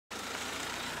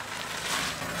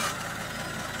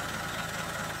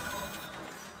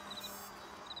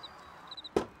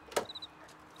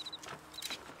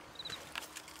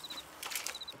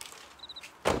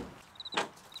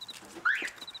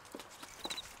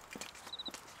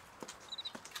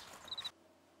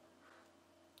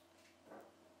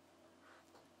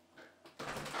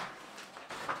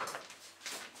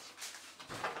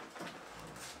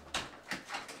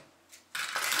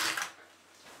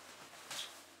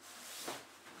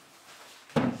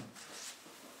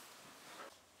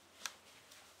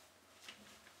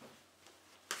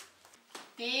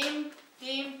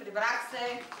Тим, прибрах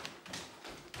се.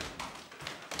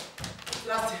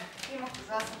 Здрасти. Имах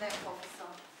ужасен ден в офиса.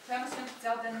 Сега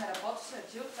цял ден не работиш,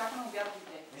 речил, чакаме обяд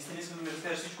дойде. Наистина искам да ми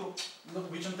разкажеш всичко. Много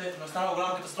обичам те, но стана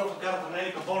голяма катастрофа, карата на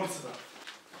Ели към болницата.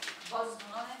 Боже,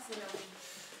 звъно не е сериозно.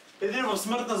 Един в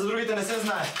смъртна, за другите не се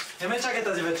знае. Ме чакай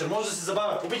тази вечер, може да се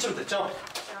забавя. Обичам те, чао. Чао.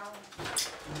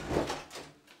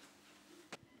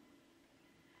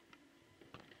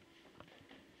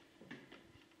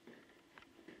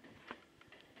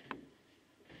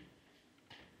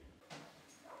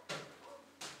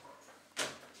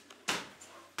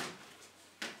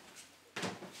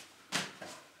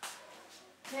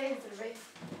 Хей, здравей!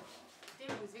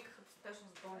 Те го извикаха по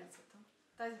спешност в болницата.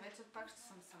 Тази вечер пак ще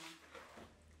съм сама.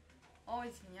 О,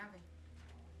 извинявай.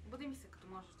 Буди ми се, като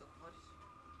можеш да говориш.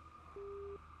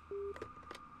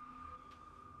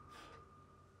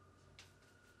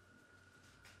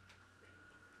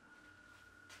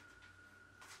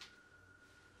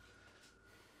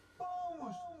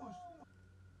 Помощ!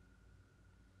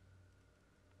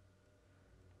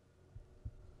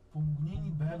 Помогни ни,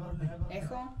 Беверли.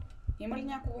 Ехо, има ли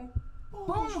някого?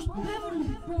 Помощ,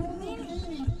 Беверли! Помогни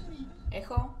ни!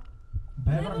 Ехо,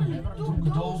 Беверли, тук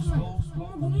долу сме.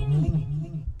 Помогни ни!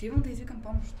 отивам да извикам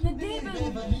помощ. Не дей,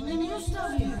 Беверли, не ни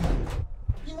остави!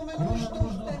 Имаме нужда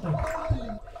от теб!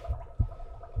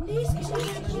 Не искаш да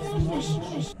ни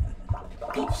помогнеш!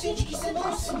 Тук всички се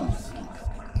носим!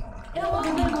 Ела,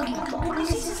 Беверли,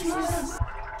 понеси се с нас!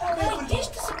 Дай, ти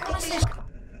ще се понесеш!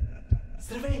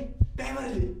 Здравей,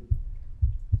 Беверли!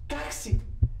 Как си?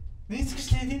 Не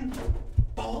искаш ли един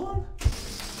балон?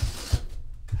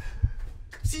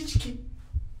 Всички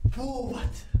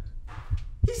плуват.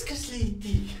 Искаш ли и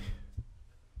ти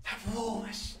да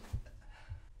плуваш?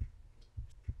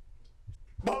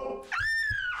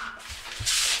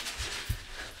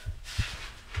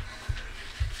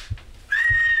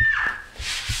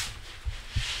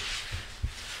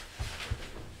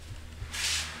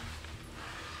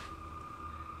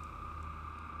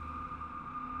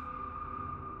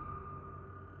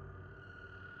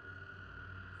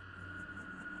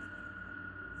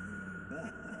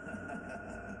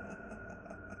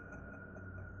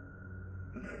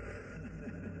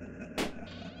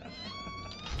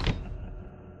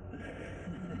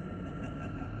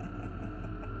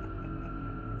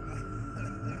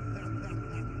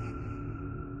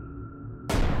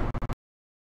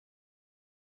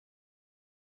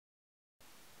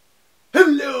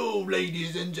 Hello,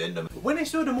 ladies and gentlemen. When I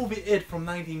saw the movie It from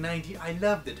 1990, I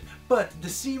loved it. But the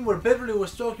scene where Beverly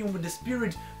was talking with the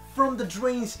spirit from the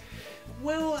drains,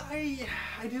 well, I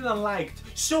didn't like it.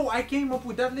 So I came up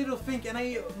with that little thing and I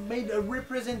made a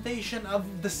representation of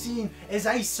the scene as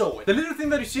I saw it. The little thing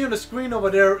that you see on the screen over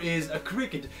there is a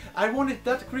cricket. I wanted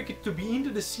that cricket to be into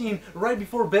the scene right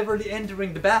before Beverly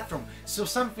entering the bathroom. So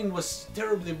something was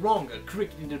terribly wrong, a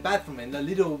cricket in the bathroom and a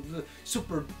little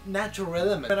supernatural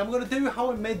element. And I'm gonna tell you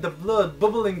how I made the blood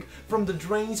bubbling from the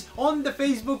drains on the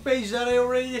Facebook page that I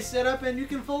already set up, and you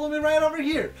can follow me right over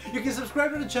here. You can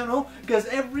subscribe to the channel because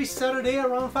every Saturday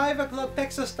around 5 o'clock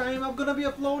Texas time I'm gonna be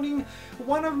uploading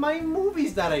one of my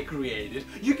movies that I created.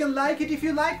 You can like it if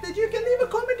you liked it, you can leave a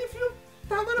comment if you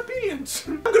have an opinion.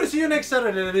 I'm gonna see you next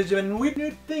Saturday, ladies and gentlemen, with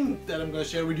new thing that I'm gonna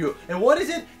share with you. And what is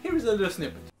it? Here is a little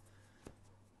snippet.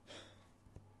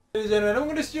 Ladies and gentlemen, I'm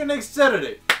gonna see you next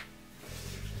Saturday.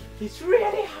 It's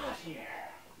really hot here.